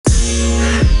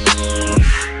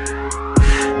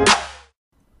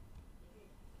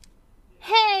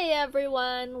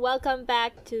everyone. Welcome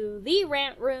back to the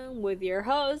Rant Room with your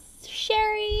hosts,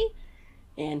 Sherry.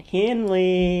 And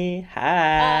Henley.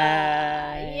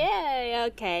 Hi. Yay.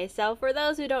 Okay, so for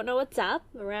those who don't know what's up,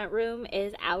 the Rant Room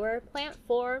is our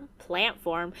platform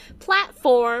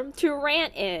to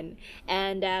rant in.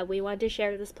 And we want to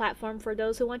share this platform for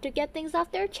those who want to get things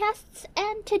off their chests.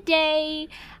 And today,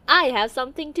 I have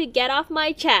something to get off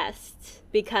my chest.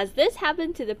 Because this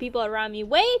happened to the people around me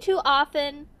way too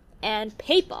often. And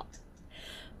people,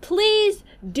 please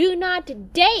do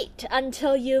not date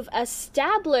until you've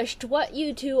established what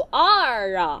you two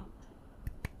are.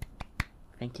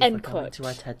 Thank you End for coming quote. to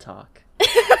our TED Talk. Okay,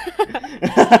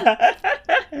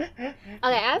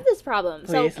 I have this problem.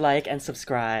 Please like and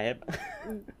subscribe.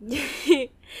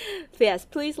 Yes,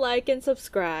 please like and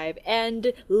subscribe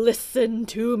and listen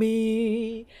to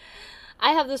me.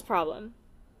 I have this problem.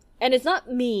 And it's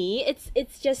not me,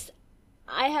 it's just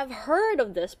I have heard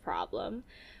of this problem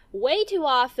way too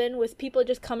often with people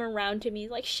just coming around to me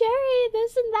like, Sherry,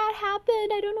 this and that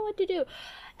happened. I don't know what to do.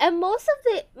 And most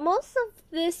of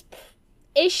this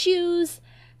issue's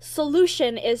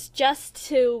solution is just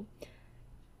to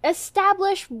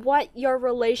establish what your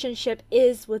relationship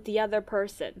is with the other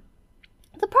person.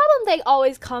 The problem they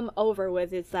always come over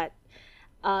with is that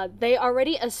they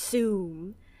already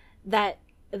assume that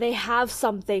they have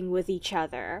something with each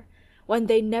other when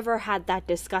they never had that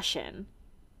discussion.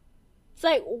 It's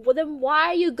like, well, then why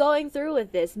are you going through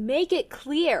with this? Make it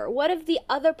clear. What if the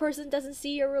other person doesn't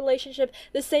see your relationship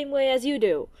the same way as you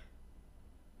do?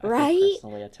 I feel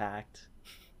personally attacked.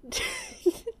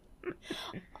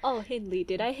 Oh, Hindley,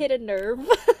 did I hit a nerve?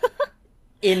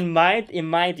 In my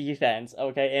defense,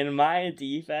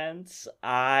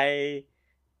 I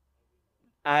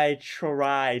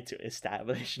tried to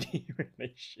establish the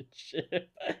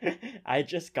relationship. I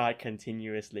just got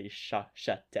continuously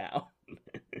shut down.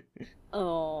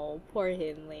 Oh, poor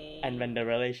Hindley. And when the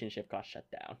relationship got shut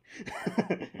down.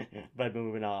 But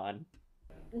moving on.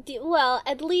 Well,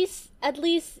 at least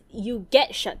you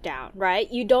get shut down, right?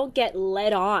 You don't get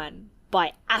led on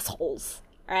by assholes,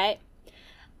 right?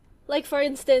 Like, for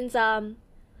instance,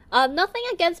 nothing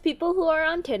against people who are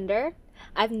on Tinder.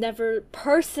 I've never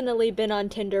personally been on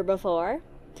Tinder before.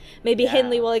 Maybe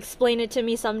Hindley will explain it to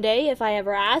me someday if I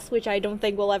ever ask, which I don't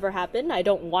think will ever happen. I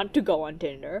don't want to go on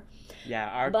Tinder. Yeah,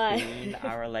 our queen,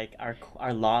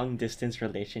 our long distance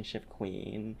relationship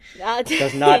queen, Uh,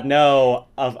 does not know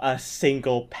of a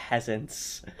single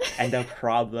peasants and the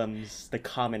problems the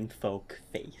common folk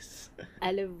face.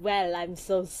 Well, I'm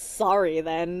so sorry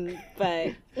then,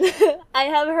 but I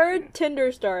have heard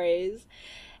Tinder stories,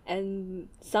 and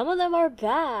some of them are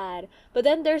bad. But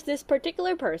then there's this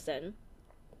particular person,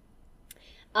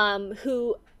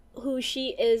 who she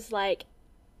is like,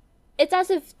 it's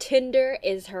as if Tinder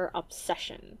is her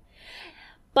obsession.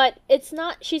 But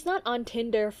she's not on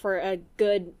Tinder for a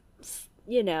good,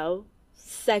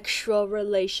 sexual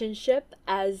relationship,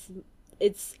 as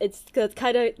it's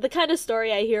the kind of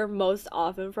story I hear most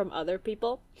often from other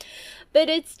people. But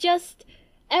it's just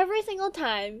every single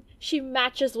time she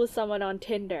matches with someone on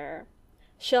Tinder,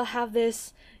 she'll have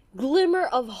this glimmer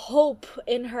of hope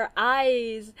in her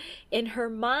eyes, in her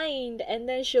mind, and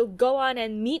then she'll go on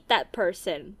and meet that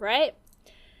person, right?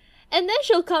 And then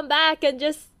she'll come back and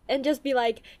just be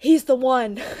like, he's the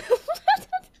one.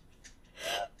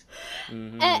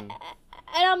 Mm-hmm. and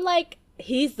I'm like,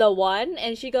 he's the one?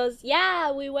 And she goes, yeah,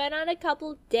 we went on a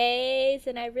couple days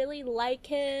and I really like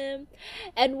him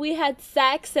and we had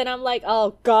sex. And I'm like,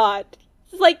 oh god.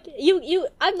 It's like, you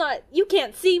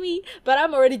can't see me, but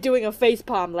I'm already doing a face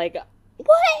palm like,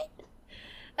 what?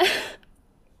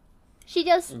 She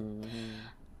just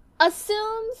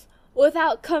assumes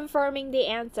without confirming the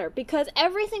answer, because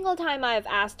every single time I've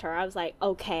asked her, I was like,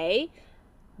 okay,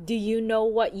 do you know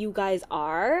what you guys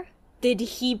are? Did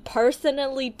he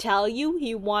personally tell you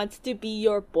he wants to be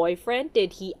your boyfriend?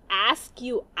 Did he ask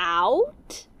you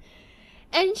out?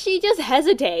 And she just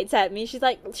hesitates at me.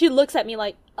 She looks at me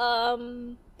like,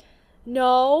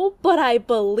 no, but I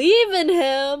believe in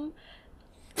him.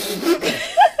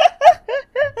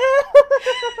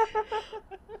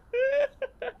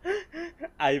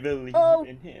 I believe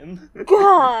in him.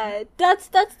 God,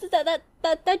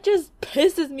 that just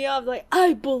pisses me off. Like,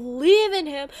 I believe in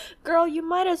him. Girl, you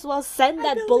might as well send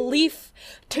that belief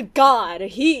to God.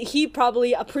 He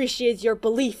probably appreciates your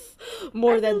belief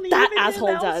more than that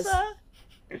asshole does.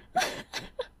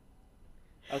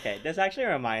 Okay, this actually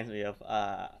reminds me of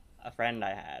a friend I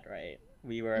had, right?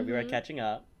 We were catching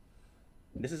up.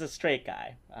 This is a straight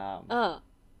guy.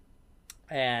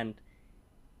 And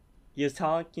he was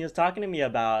talking to me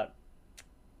about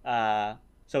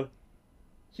so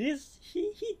he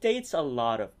dates a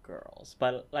lot of girls,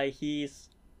 but like he's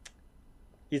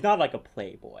not like a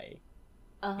playboy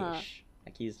Uh-huh. ish.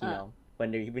 Like he's, you know,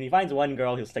 when he finds one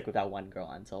girl, he'll stick with that one girl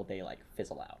until they like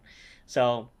fizzle out.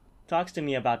 So talks to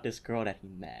me about this girl that he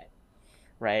met,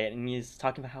 right? And he's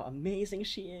talking about how amazing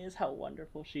she is, how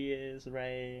wonderful she is,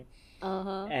 right?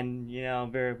 Uh-huh. And you know,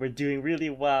 we're doing really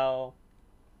well.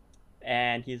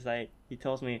 And he's like, he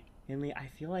tells me, Henley, I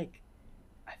feel like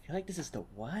this is the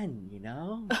one, you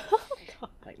know?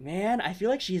 Like, man, I feel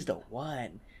like she's the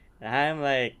one. And I'm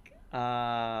like,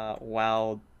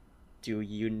 well, do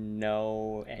you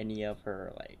know any of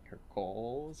her, like, her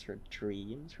goals, her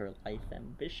dreams, her life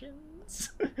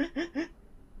ambitions?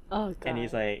 Oh god. And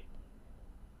he's like,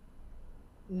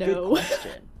 no. good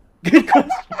question. Good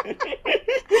question.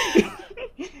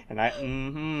 And I,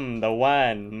 the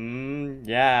one.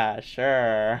 Yeah,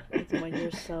 sure. It's when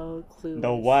you're so clueless.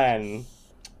 The one.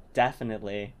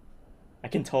 Definitely. I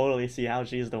can totally see how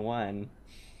she's the one.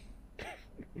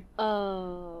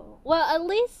 Oh. Well, at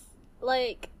least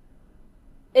like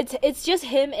it's just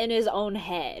him in his own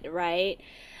head, right?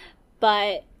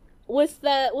 But with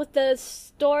the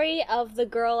story of the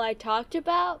girl I talked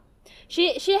about,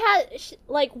 she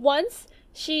like once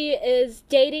she is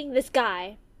dating this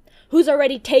guy who's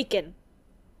already taken.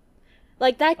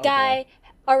 Like that guy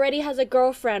already has a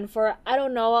girlfriend for, I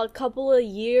don't know, a couple of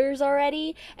years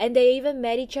already, and they even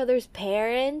met each other's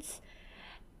parents.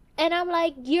 And I'm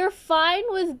like, you're fine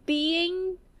with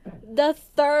being the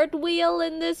third wheel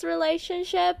in this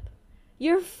relationship?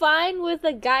 You're fine with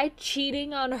a guy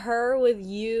cheating on her with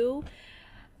you?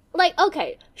 Like,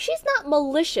 okay, she's not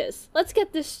malicious. Let's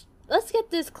get this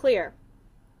clear.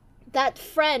 That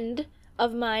friend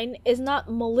of mine is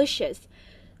not malicious.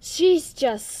 She's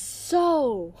just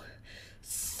so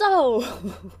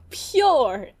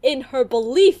pure in her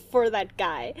belief for that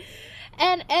guy.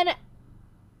 And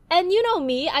you know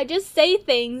me, I just say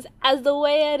things as the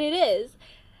way that it is.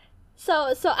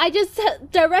 So I just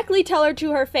directly tell her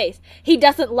to her face, he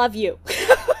doesn't love you.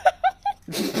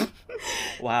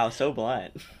 Wow, so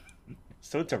blunt.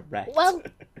 So direct. Well,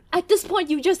 at this point,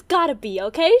 you just gotta be,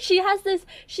 okay?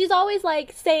 She's always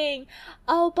like saying,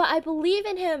 oh, but I believe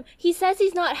in him. He says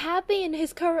he's not happy in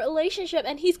his current relationship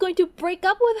and he's going to break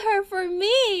up with her for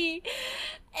me.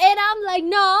 And I'm like,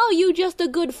 no, you just a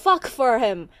good fuck for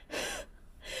him.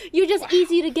 You're just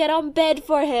easy to get on bed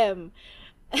for him.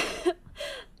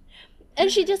 And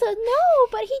she just said, no,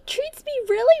 but he treats me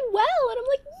really well. And I'm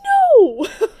like, no.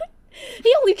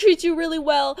 He only treats you really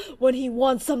well when he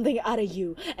wants something out of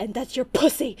you, and that's your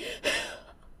pussy.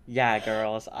 Yeah,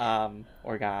 girls,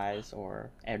 or guys,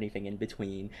 or anything in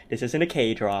between. This isn't a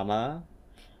K-drama.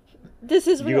 This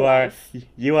is real life.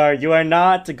 You are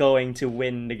not going to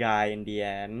win the guy in the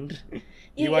end.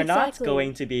 You are not Exactly.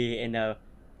 going to be in a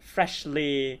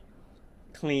freshly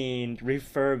cleaned,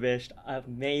 refurbished,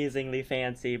 amazingly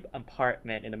fancy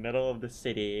apartment in the middle of the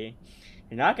city.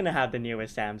 You're not gonna have the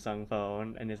newest Samsung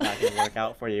phone, and it's not gonna work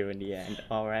out for you in the end.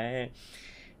 All right,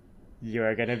 you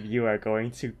are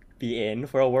going to be in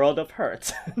for a world of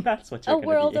hurt. That's what you're A gonna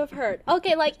world be. of hurt.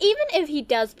 Okay, like even if he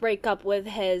does break up with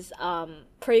his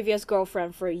previous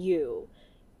girlfriend for you,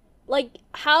 like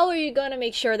how are you gonna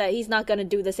make sure that he's not gonna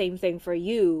do the same thing for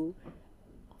you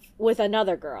with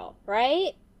another girl,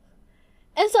 right?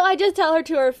 And so I just tell her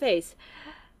to her face,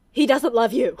 he doesn't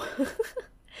love you.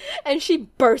 And she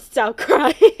bursts out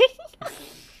crying.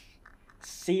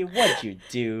 See what you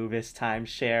do this time,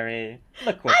 Sherry.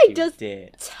 Look what I you just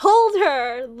did. told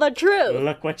her the truth.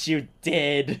 Look what you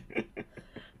did.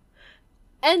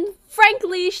 And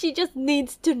frankly, she just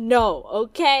needs to know,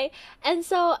 okay? And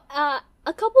so, a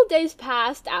couple days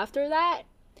passed after that,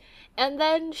 and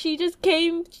then she just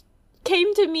came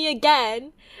to me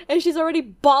again, and she's already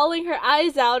bawling her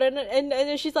eyes out,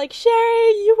 and she's like, Sherry,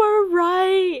 you were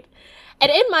right. And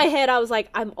in my head, I was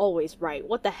like, I'm always right.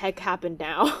 What the heck happened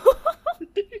now?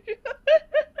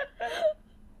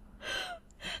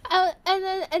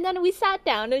 And then we sat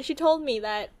down, and she told me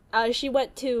that she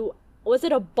went to, was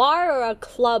it a bar or a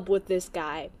club with this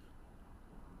guy?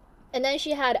 And then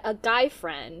she had a guy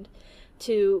friend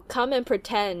to come and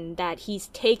pretend that he's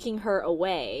taking her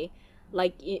away,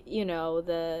 like you know,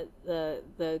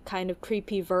 the kind of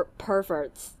creepy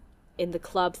perverts in the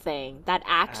club thing that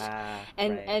act.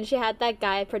 And she had that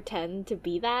guy pretend to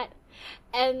be that,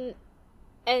 and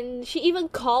she even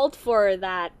called for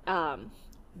that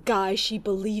guy she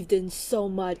believed in so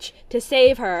much to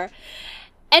save her,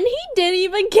 and he didn't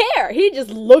even care. He just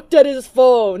looked at his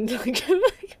phone,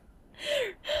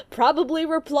 probably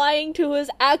replying to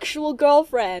his actual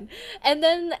girlfriend. And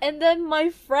then my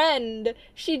friend,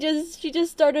 she just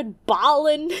started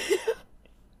bawling.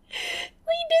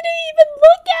 He didn't even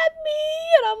look at me,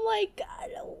 and I'm like,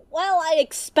 well, I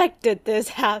expected this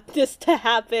to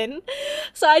happen,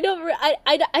 so I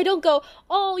don't go,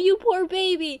 oh, you poor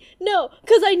baby. No,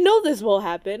 because I know this will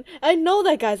happen. I know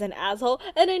that guy's an asshole,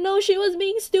 and I know she was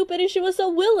being stupid, and she was so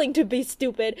willing to be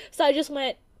stupid. So I just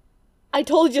went, I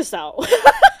told you so.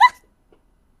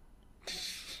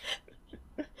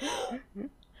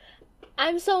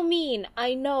 I'm so mean,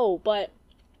 I know, but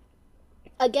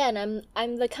again,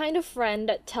 I'm the kind of friend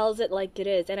that tells it like it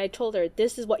is, and I told her,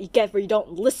 this is what you get for you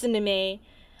don't listen to me.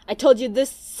 I told you this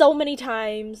so many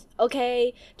times,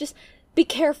 okay? Just be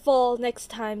careful next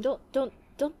time. Don't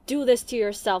do this to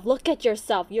yourself. Look at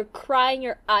yourself. You're crying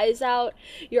your eyes out.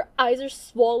 Your eyes are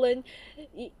swollen.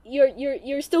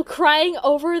 You're still crying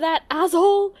over that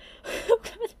asshole.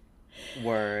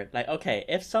 Word. Like, okay,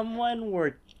 if someone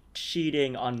were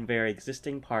cheating on their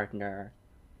existing partner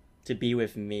to be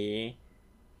with me,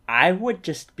 I would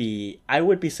be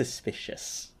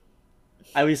suspicious.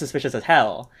 I would be suspicious as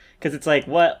hell. Because it's like,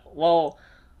 what? Well,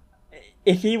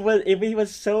 if he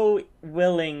was so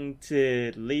willing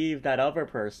to leave that other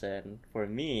person for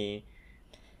me,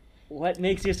 what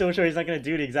makes you so sure he's not going to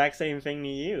do the exact same thing to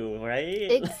you, right?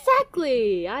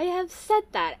 Exactly. I have said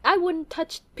that. I wouldn't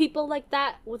touch people like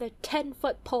that with a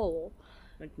 10-foot pole.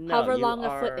 Like, no, however long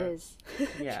a foot is.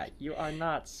 Yeah, you are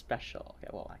not special.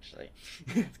 Okay, well, actually,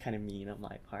 it's kind of mean on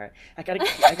my part. I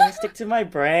gotta stick to my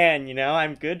brand, you know?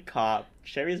 I'm good cop.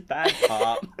 Sherry's bad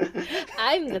cop.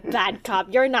 I'm the bad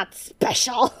cop. You're not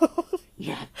special.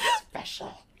 You're not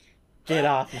special. Get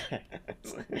off my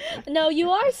hands. No, you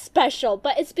are special,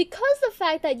 but it's because the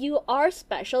fact that you are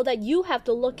special that you have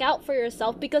to look out for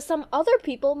yourself, because some other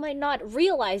people might not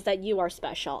realize that you are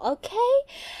special,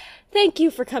 okay? Thank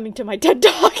you for coming to my TED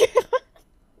Talk.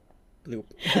 Bloop.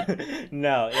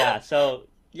 No, yeah, so,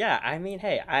 yeah, I mean,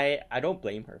 hey, I don't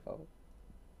blame her, though.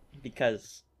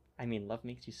 Because, I mean, love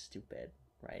makes you stupid,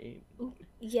 right?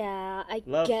 Yeah, I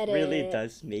love get it. Love really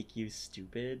does make you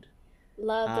stupid.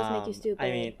 Love does make you stupid.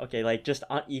 I mean, okay, like, just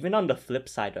even on the flip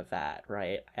side of that,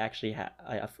 right? I actually had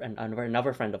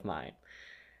another friend of mine.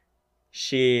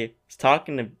 She was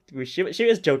talking to she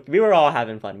was joking. We were all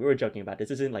having fun. We were joking about this.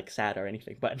 This isn't like sad or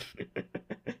anything, but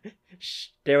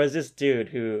there was this dude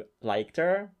who liked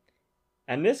her,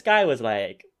 and this guy was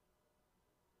like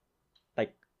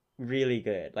really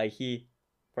good. Like,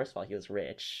 first of all, he was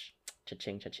rich.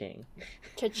 Cha-ching, cha-ching.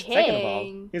 Cha-ching. Second of all,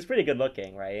 he was pretty good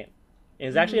looking, right? He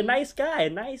was actually a nice guy, a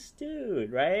nice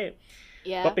dude, right?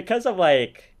 Yeah. But because of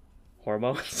like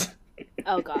hormones.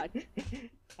 Oh God.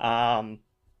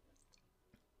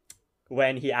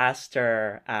 When he asked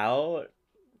her out,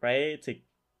 right, to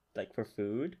like for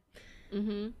food,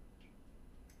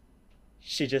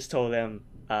 she just told him,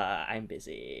 I'm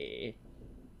busy.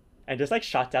 And just like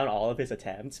shot down all of his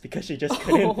attempts because she just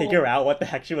couldn't figure out what the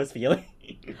heck she was feeling.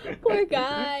 Poor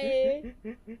guy.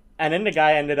 And then the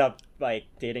guy ended up like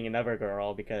dating another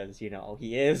girl because, you know,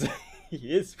 he is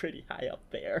pretty high up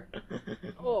there.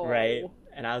 Oh, right?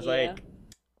 And I was like,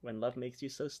 when love makes you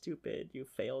so stupid, you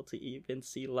fail to even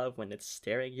see love when it's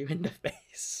staring you in the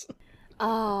face.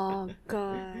 Oh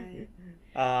God.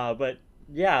 But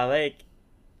yeah, like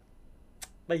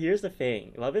here's the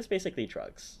thing. Love is basically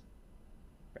drugs.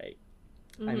 Right?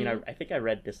 I mean, I think I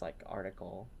read this like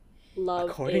article. Love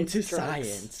according is to drugs.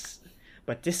 science,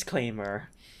 but disclaimer,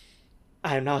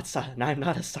 I'm not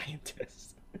a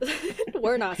scientist.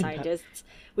 We're not scientists.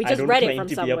 We just read it from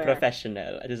somewhere. I don't claim to be a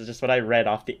professional. This is just what I read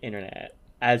off the internet,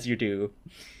 as you do.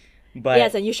 But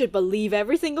yes, and you should believe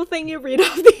every single thing you read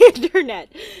off the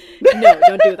internet. No,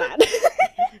 don't do that.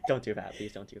 Don't do that.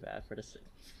 Please don't do that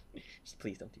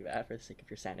please don't do that for the sake of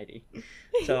your sanity.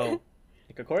 So,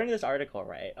 like, according to this article,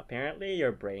 right, apparently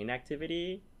your brain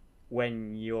activity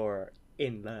when you're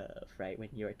in love, right, when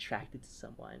you're attracted to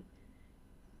someone,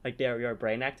 like your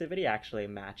brain activity actually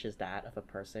matches that of a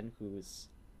person who's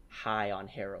high on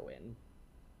heroin.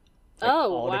 Like,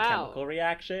 all the chemical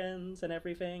reactions and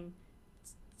everything,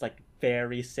 it's like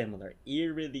very similar,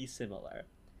 eerily similar.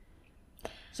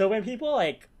 So when people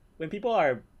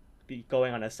are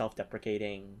going on a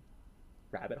self-deprecating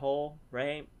rabbit hole,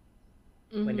 right?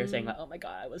 When they're saying like, oh my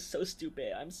god, I was so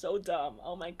stupid, I'm so dumb,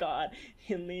 oh my god,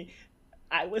 Hinley,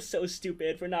 I was so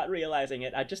stupid for not realizing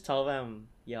it, I just tell them,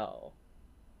 yo,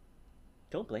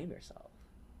 don't blame yourself.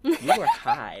 You were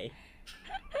high.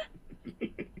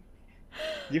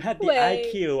 You had the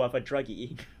IQ of a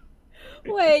druggie.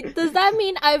 Wait, does that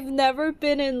mean I've never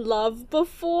been in love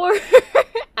before?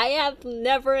 I have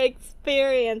never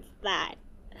experienced that.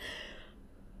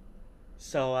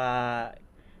 So,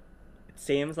 it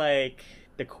seems like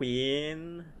the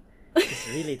queen just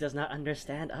really does not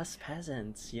understand us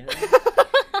peasants, you know?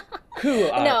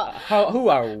 No. Who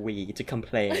are we to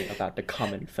complain about the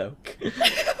common folk?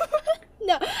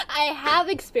 No, I have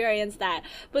experienced that,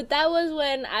 but that was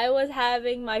when I was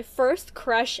having my first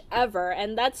crush ever,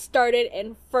 and that started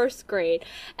in 1st grade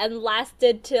and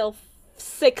lasted till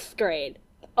 6th grade.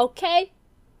 Okay?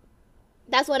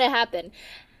 That's when it happened.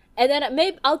 And then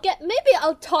maybe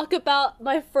I'll talk about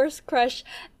my first crush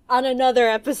on another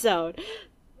episode.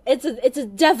 It's a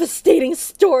devastating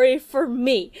story for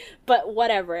me, but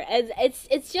whatever.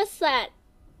 It's just that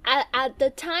at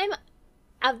the time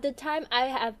I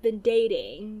have been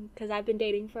dating, because I've been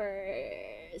dating for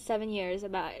 7 years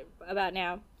about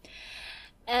now,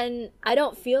 and I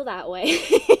don't feel that way.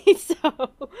 So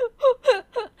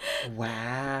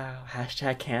wow,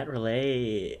 hashtag can't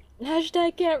relate.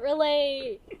 Hashtag can't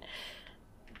relate.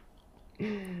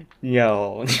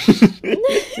 Yo.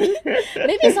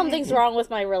 Maybe something's wrong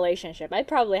with my relationship. I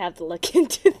probably have to look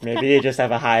into that. Maybe you just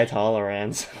have a high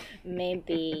tolerance.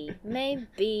 Maybe.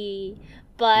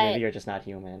 But Maybe you're just not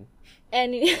human.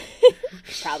 And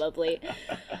probably.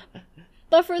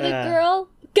 But for the girl,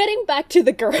 getting back to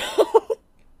the girl.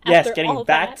 Yes, getting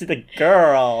back to the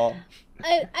girl.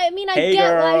 I mean, I Hey, get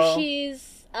girl. why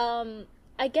she's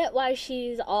I get why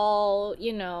she's all,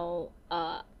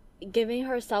 giving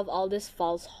herself all this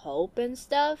false hope and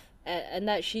stuff, and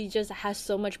that she just has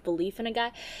so much belief in a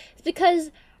guy. It's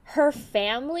because her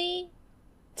family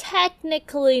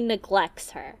technically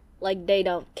neglects her. Like, they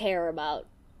don't care about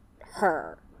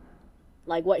her,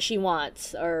 like what she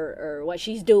wants or what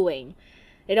she's doing.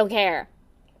 They don't care.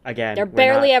 Again, They're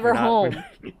barely ever home.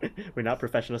 We're not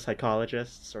professional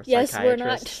psychologists or Yes,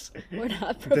 psychiatrists. we're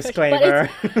not professional. Disclaimer.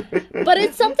 But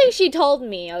it's something she told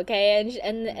me, okay?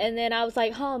 And then I was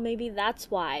like, "Huh, maybe that's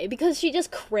why." Because she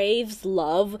just craves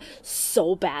love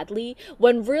so badly,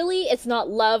 when really it's not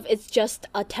love, it's just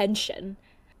attention.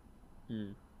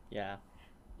 Yeah.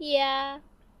 Yeah.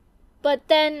 But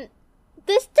then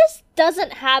this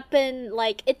doesn't happen,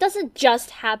 like, it doesn't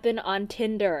just happen on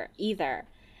Tinder either.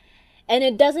 And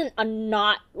it doesn't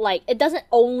it doesn't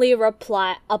only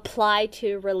apply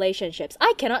to relationships.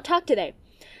 I cannot talk today.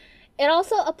 It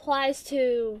also applies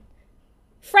to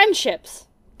friendships.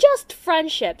 Just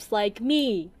friendships, like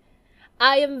me.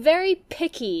 I am very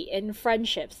picky in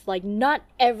friendships. Like, not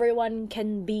everyone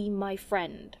can be my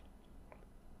friend.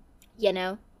 You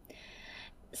know?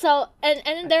 So,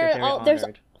 and there's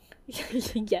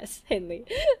yes, Henley.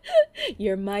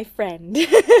 You're my friend.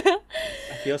 I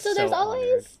feel so there's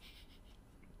always honored.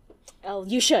 Oh,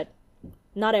 you should.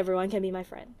 Not everyone can be my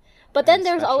friend. But then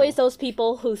there's special. always those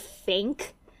people who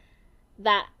think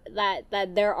that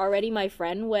they're already my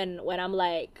friend when I'm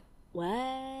like,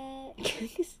 what?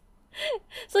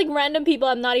 It's like random people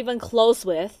I'm not even close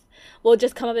with will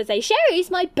just come up and say,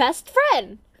 Sherry's my best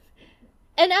friend.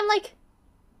 And I'm like,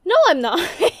 no, I'm not.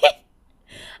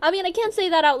 I mean, I can't say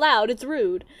that out loud. It's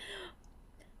rude.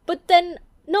 But then,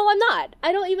 no, I'm not.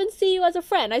 I don't even see you as a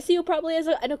friend. I see you probably as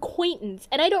an acquaintance.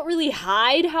 And I don't really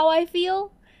hide how I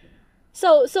feel.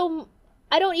 So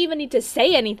I don't even need to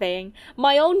say anything.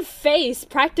 My own face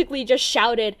practically just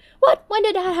shouted, what? When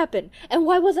did that happen? And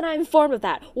why wasn't I informed of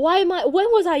that? When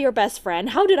was I your best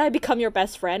friend? How did I become your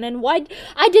best friend? And why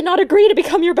I did not agree to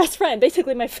become your best friend?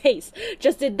 Basically, my face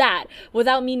just did that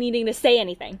without me needing to say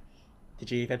anything.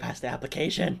 Did you even pass the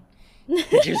application?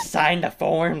 Did you sign the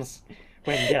forms?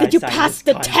 When did you pass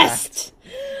the test?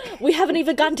 We haven't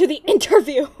even gotten to the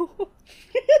interview.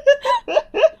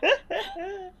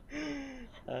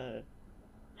 But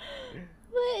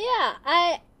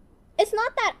yeah, it's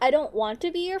not that I don't want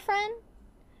to be your friend,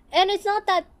 and it's not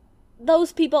that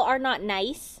those people are not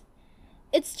nice.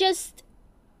 It's just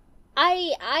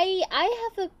I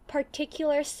have a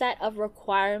particular set of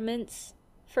requirements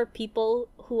for people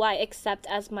who I accept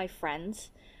as my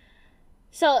friends.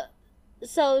 So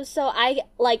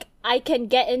I can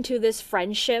get into this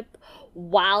friendship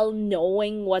while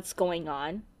knowing what's going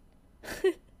on.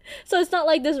 So it's not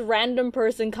like this random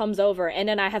person comes over and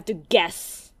then I have to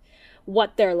guess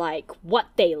what they're like, what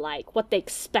they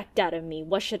expect out of me,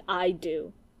 what should I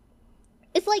do.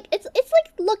 It's like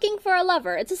looking for a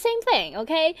lover. It's the same thing,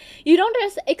 okay? You don't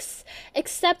just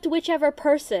accept whichever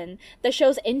person that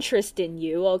shows interest in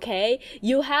you, okay?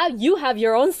 You have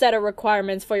your own set of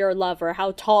requirements for your lover: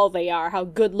 how tall they are, how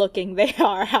good looking they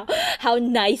are, how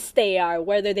nice they are,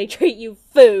 whether they treat you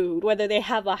food, whether they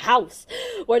have a house,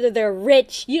 whether they're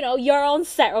rich. You know, your own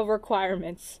set of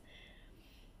requirements.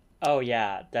 Oh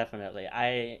yeah, definitely.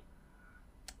 I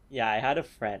had a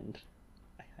friend.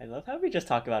 I love how we just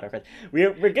talk about our friends.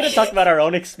 We're gonna talk about our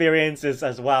own experiences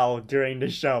as well during the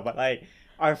show, but like,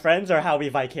 our friends are how we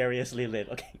vicariously live.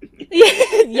 Okay.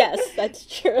 Yes, that's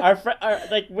true.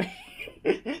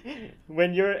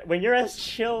 when you're as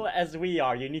chill as we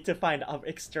are, you need to find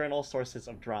external sources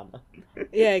of drama.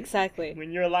 Yeah, exactly.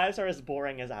 When your lives are as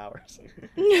boring as ours.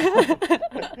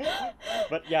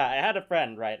 But yeah, I had a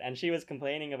friend, right, and she was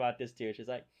complaining about this too. She's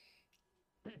like,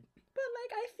 but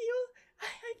like I feel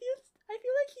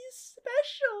like he's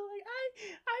special.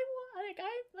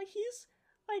 Like he's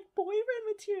like boyfriend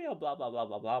material. Blah blah blah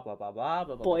blah blah blah blah blah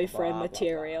blah blah. Boyfriend blah,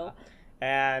 material. blah, blah.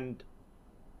 And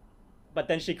but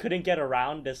then she couldn't get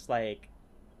around this, like,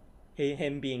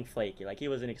 him being flaky. Like, he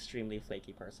was an extremely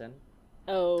flaky person.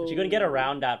 Oh. She couldn't get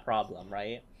around that problem,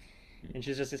 right? And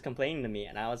she's just complaining to me,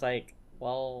 and I was like,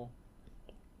 well,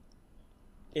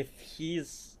 if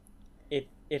his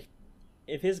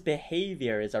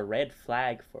behavior is a red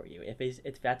flag for you,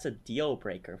 if that's a deal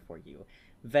breaker for you,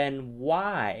 then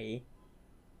why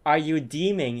are you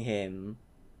deeming him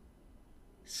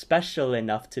special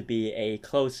enough to be a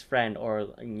close friend,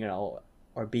 or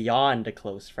or beyond a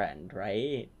close friend,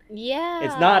 right?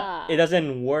 Yeah. It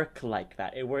doesn't work like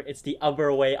that. It's the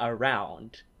other way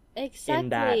around. Exactly. In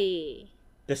that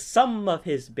the sum of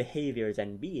his behaviors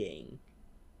and being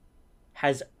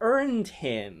has earned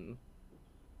him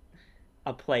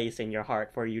a place in your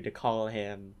heart for you to call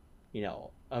him,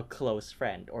 a close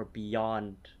friend, or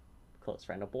beyond close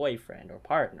friend, a boyfriend or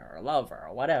partner or lover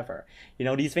or whatever.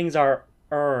 These things are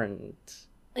earned.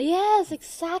 Yes,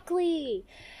 exactly.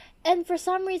 And for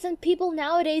some reason, people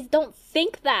nowadays don't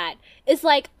think that. It's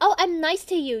like, oh, I'm nice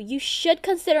to you. You should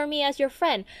consider me as your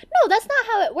friend. No, that's not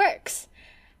how it works.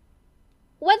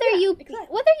 Whether you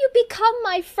become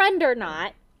my friend or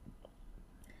not,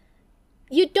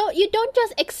 you don't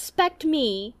just expect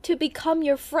me to become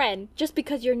your friend just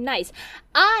because you're nice.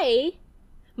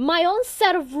 My own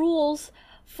set of rules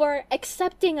for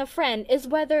accepting a friend is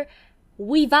whether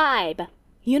we vibe,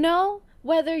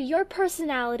 whether your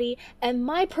personality and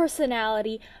my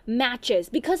personality matches.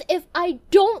 Because if I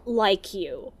don't like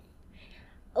you,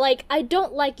 like, I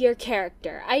don't like your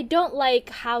character, I don't like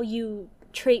how you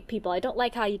treat people, I don't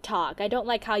like how you talk, I don't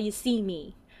like how you see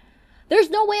me,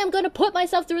 there's no way I'm gonna put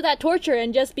myself through that torture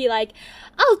and just be like,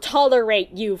 I'll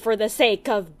tolerate you for the sake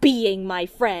of being my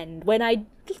friend, when I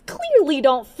clearly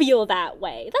don't feel that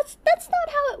way. That's not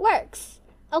how it works.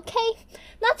 Okay?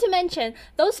 Not to mention,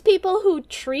 those people who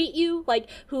treat you, like,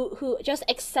 who just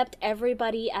accept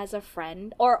everybody as a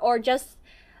friend, or just,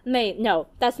 no,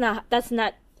 that's not,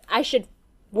 I should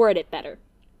word it better.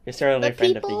 You're certainly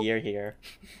friend of the year here.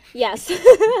 Yes.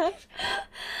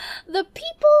 The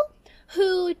people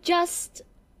who just,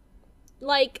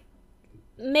 like,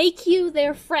 make you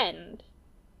their friend,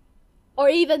 or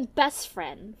even best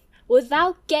friend,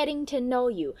 without getting to know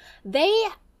you,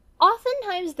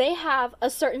 oftentimes they have a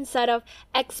certain set of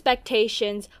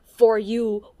expectations for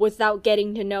you without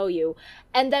getting to know you.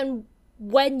 And then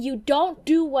when you don't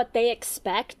do what they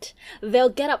expect, they'll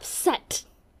get upset.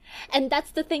 And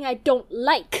that's the thing I don't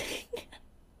like.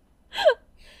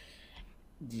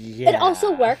 Yeah. It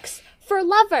also works for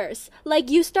lovers. Like,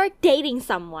 you start dating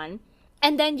someone,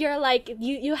 and then you're like,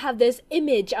 you have this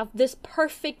image of this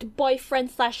perfect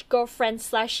boyfriend / girlfriend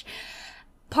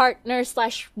 / partner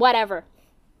 / whatever.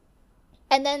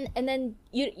 And then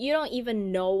you don't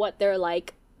even know what they're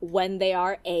like when they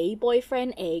are a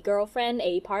boyfriend, a girlfriend,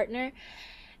 a partner.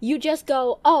 You just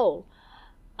go, oh,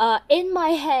 in my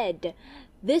head,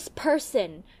 this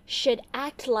person should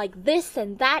act like this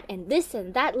and that and this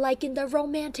and that, like in the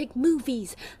romantic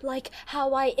movies, like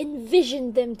how I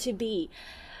envisioned them to be.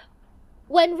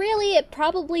 When really it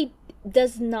probably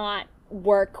does not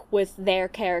work with their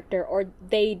character, or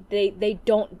they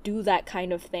don't do that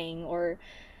kind of thing, or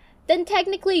then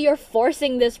technically you're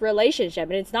forcing this relationship,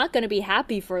 and it's not going to be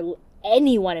happy for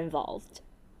anyone involved.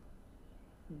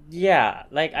 Yeah,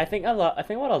 like, I think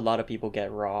what a lot of people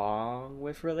get wrong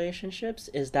with relationships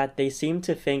is that they seem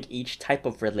to think each type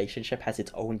of relationship has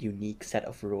its own unique set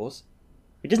of rules,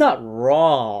 which is not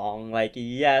wrong. Like,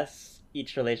 yes,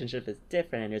 each relationship is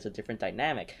different and there's a different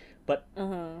dynamic, but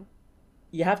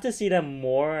you have to see them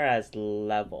more as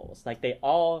levels. Like, they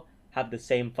all have the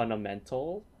same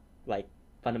fundamental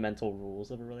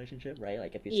rules of a relationship, right?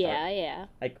 Like, if you start,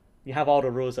 like, you have all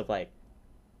the rules of like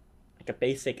a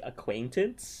basic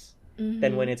acquaintance.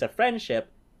 Then when it's a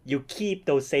friendship, you keep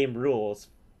those same rules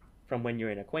from when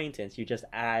you're an acquaintance. You just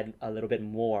add a little bit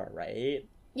more, right?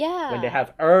 Yeah. When they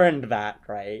have earned that,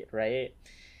 right?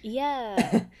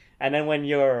 Yeah. And then when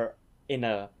you're in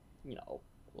a,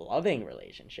 loving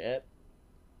relationship,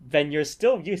 then you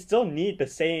still need the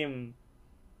same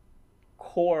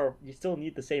core, you still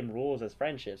need the same rules as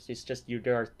friendships. It's just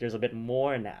there's a bit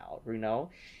more now,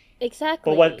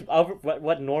 Exactly. But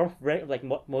what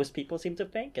most people seem to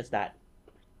think is that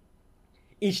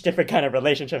each different kind of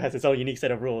relationship has its own unique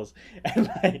set of rules, and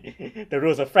like the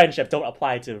rules of friendship don't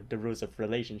apply to the rules of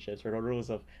relationships, or the rules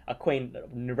of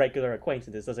regular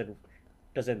acquaintances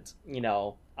doesn't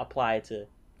apply to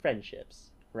friendships,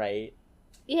 right?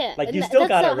 Yeah, Like, and you still that's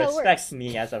gotta not how it respect works.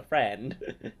 me as a friend,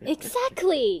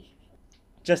 Exactly.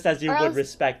 just as you Or would else-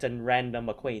 respect a random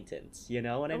acquaintance. You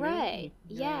know what I mean? Right.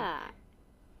 Yeah.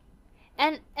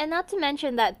 And not to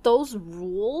mention that those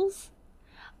rules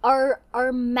are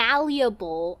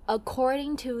malleable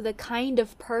according to the kind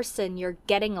of person you're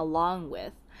getting along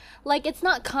with. Like, it's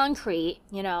not concrete,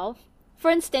 you know. For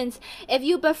instance, if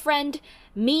you befriend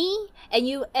me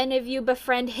and if you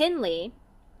befriend Hinley,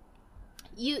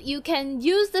 you can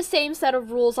use the same set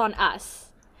of rules on us.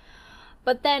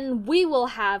 But then we will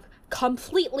have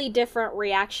completely different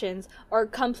reactions or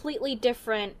completely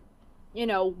different,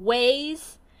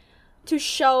 ways to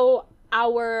show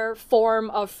our form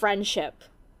of friendship.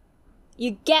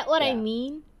 You get what I Yeah.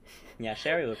 mean? Yeah,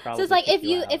 Sherry would probably. So it's like kick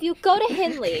if you go to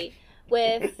Hinley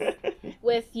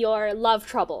with your love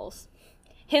troubles,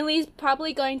 Hinley's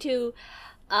probably going to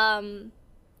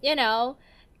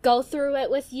go through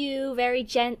it with you very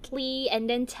gently and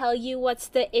then tell you what's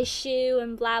the issue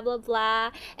and blah blah blah.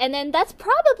 And then that's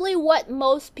probably what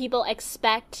most people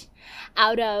expect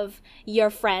out of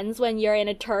your friends when you're in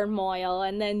a turmoil,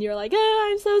 and then you're like, oh,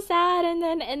 I'm so sad, and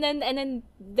then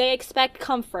they expect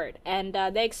comfort, and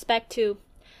they expect to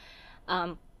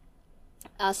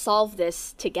solve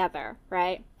this together,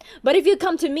 right? But if you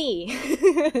come to me,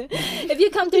 if you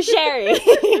come to Sherry,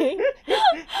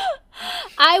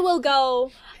 I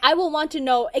will want to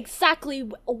know exactly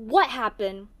what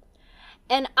happened,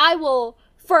 and I will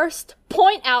first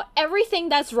point out everything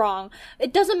that's wrong.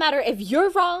 It doesn't matter if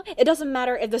you're wrong, it doesn't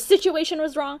matter if the situation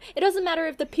was wrong, it doesn't matter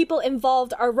if the people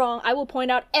involved are wrong. I will point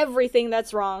out everything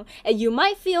that's wrong, and you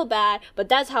might feel bad, but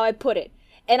that's how I put it.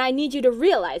 And I need you to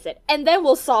realize it, and then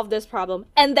we'll solve this problem,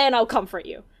 and then I'll comfort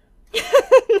you.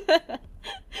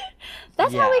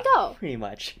 That's how we go. Pretty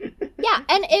much. Yeah,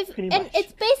 and Pretty and much.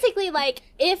 it's basically like,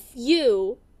 if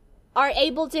you are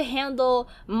able to handle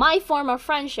my form of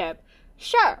friendship,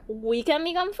 sure, we can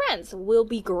become friends. We'll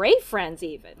be great friends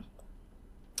even.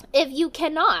 If you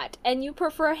cannot, and you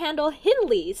prefer handle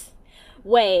Hindley's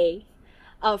way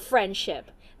of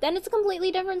friendship, then it's a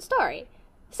completely different story.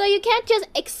 So you can't just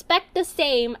expect the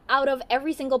same out of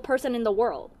every single person in the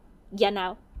world. You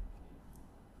know?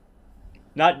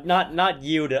 Not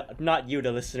you,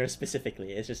 the listener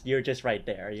specifically. It's just you're just right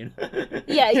there, you know.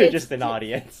 Yeah, you're it's- just an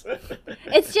audience.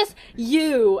 It's just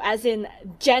you, as in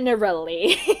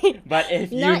generally. But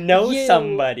if you Not know you.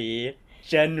 somebody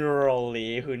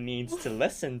generally who needs to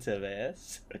listen to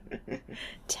this,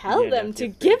 Tell Yeah, them that's to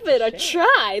your give it favorite a share.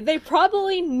 try. They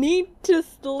probably need to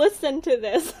listen to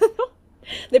this.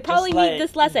 They probably like- need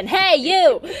this lesson. Hey,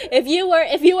 you! If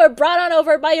you were brought on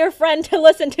over by your friend to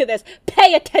listen to this,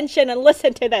 pay attention and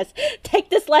listen to this. Take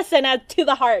this lesson to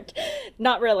the heart.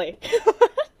 Not really.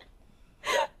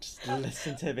 just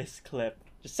listen to this clip.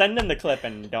 Just send them the clip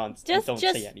and don't Just-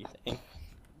 say anything.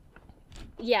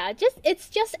 Yeah, it's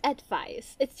just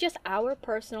advice. It's just our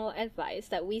personal advice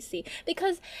that we see,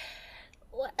 because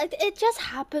it just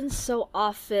happens so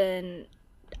often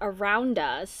around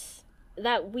us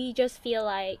that we just feel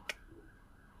like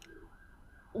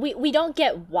we don't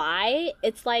get why.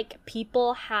 It's like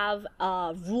people have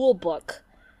a rule book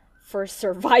for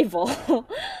survival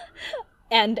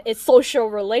and it's social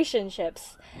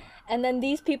relationships. And then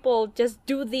these people just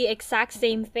do the exact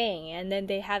same thing, and then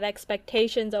they have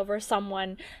expectations over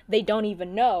someone they don't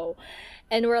even know.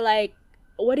 And we're like,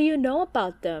 what do you know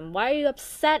about them? Why are you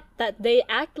upset that they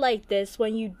act like this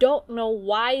when you don't know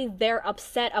why they're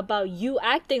upset about you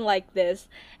acting like this?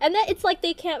 And then it's like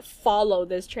they can't follow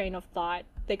this train of thought.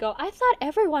 They go, I thought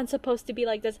everyone's supposed to be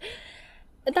like this.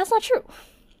 And that's not true.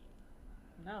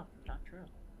 No, not true.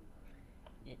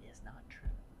 It is not true.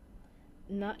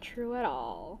 Not true at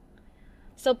all.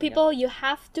 So people, you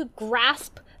have to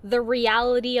grasp the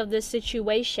reality of the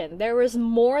situation. There is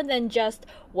more than just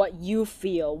what you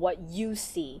feel, what you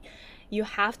see. You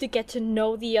have to get to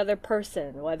know the other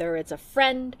person, whether it's a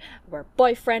friend, or a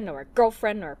boyfriend, or a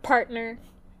girlfriend, or a partner.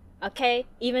 Okay?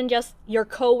 Even just your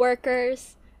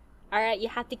coworkers. Alright, you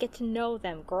have to get to know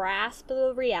them, grasp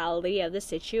the reality of the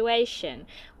situation,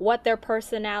 what their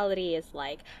personality is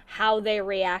like, how they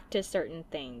react to certain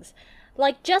things.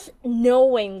 Like, just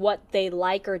knowing what they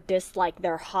like or dislike,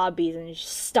 their hobbies and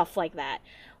stuff like that,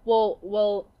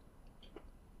 will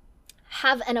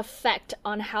have an effect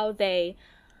on how they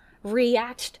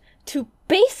react to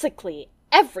basically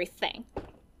everything.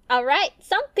 Alright?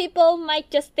 Some people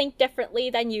might just think differently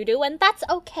than you do, and that's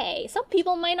okay. Some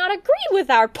people might not agree with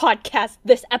our podcast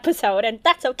this episode, and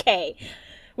that's okay.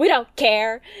 We don't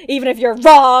care, even if you're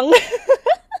wrong.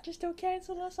 Just don't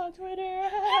cancel us on Twitter.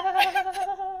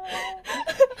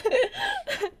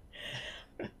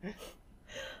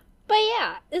 But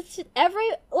yeah, it's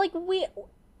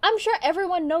I'm sure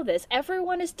everyone know this.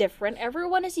 Everyone is different.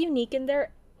 Everyone is unique in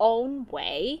their own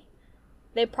way.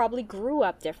 They probably grew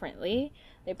up differently.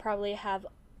 They probably have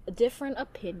different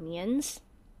opinions.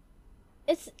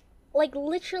 It's like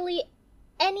literally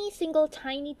any single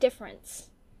tiny difference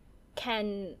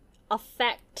can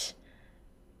affect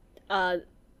a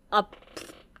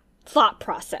thought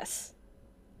process.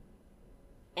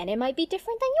 And it might be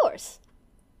different than yours.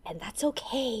 And that's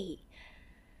okay.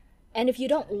 And if you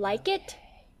don't like it,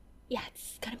 yeah,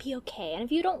 it's gonna be okay. And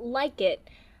if you don't like it,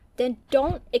 then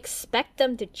don't expect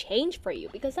them to change for you,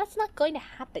 because that's not going to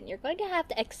happen. You're going to have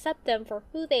to accept them for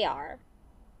who they are.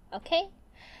 Okay?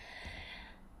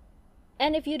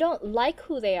 And if you don't like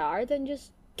who they are, then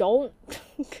just don't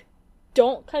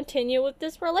continue with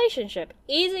this relationship.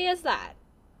 Easy as that.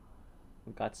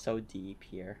 We got so deep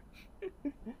here.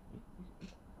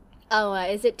 Oh,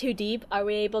 is it too deep? Are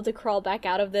we able to crawl back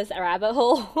out of this rabbit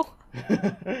hole?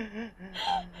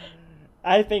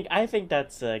 I think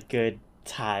that's a good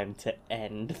time to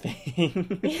end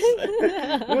things.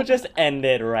 We'll just end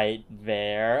it right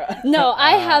there. No,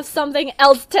 I have something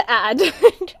else to add.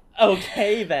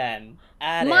 Okay then.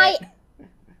 Add my it.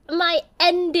 my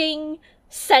ending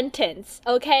sentence,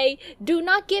 okay? Do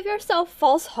not give yourself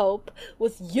false hope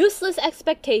with useless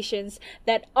expectations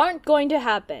that aren't going to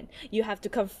happen. You have to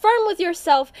confirm with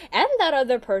yourself and that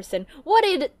other person what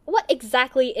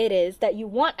exactly it is that you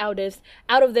want out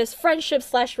of this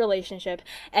friendship/relationship,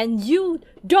 and you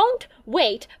don't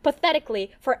wait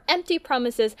pathetically for empty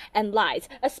promises and lies,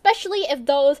 especially if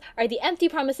those are the empty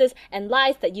promises and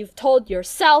lies that you've told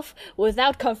yourself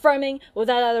without confirming with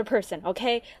that other person,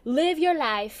 okay? Live your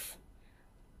life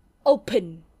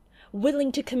open,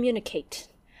 willing to communicate.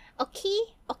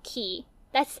 Okay.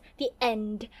 That's the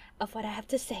end of what I have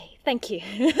to say. Thank you.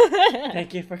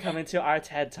 Thank you for coming to our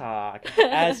TED Talk.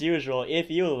 As usual,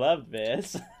 if you love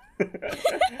this,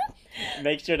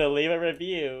 make sure to leave a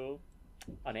review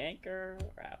on Anchor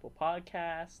or Apple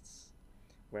Podcasts,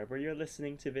 wherever you're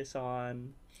listening to this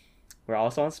on. We're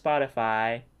also on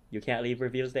Spotify. You can't leave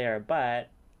reviews there, but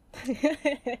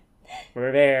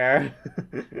we're there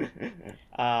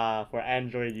for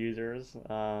Android users.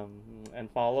 And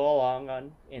follow along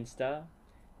on Insta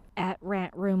at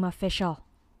Rant Room Official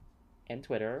and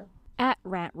Twitter at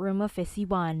Rant Room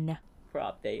Officy1 for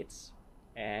updates.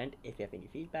 And if you have any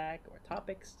feedback or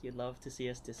topics you'd love to see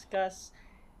us discuss,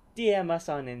 DM us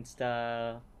on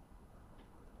Insta.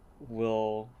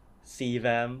 We'll see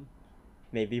them.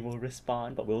 Maybe we'll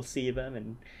respond, but we'll see them,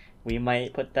 and we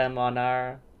might put them on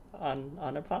our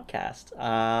podcast.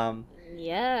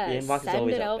 Yeah, send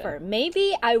it open. over.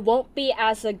 Maybe I won't be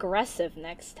as aggressive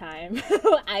next time.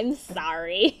 I'm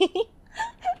sorry.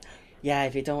 Yeah,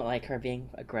 if you don't like her being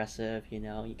aggressive, you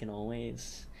can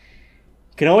always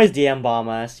DM bomb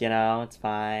us. It's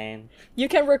fine. You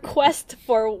can request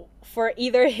for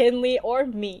either Hinley or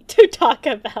me to talk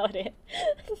about it.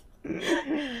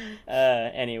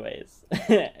 Anyways,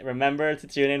 remember to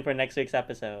tune in for next week's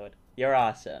episode. You're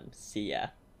awesome. See ya.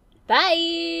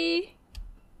 Bye!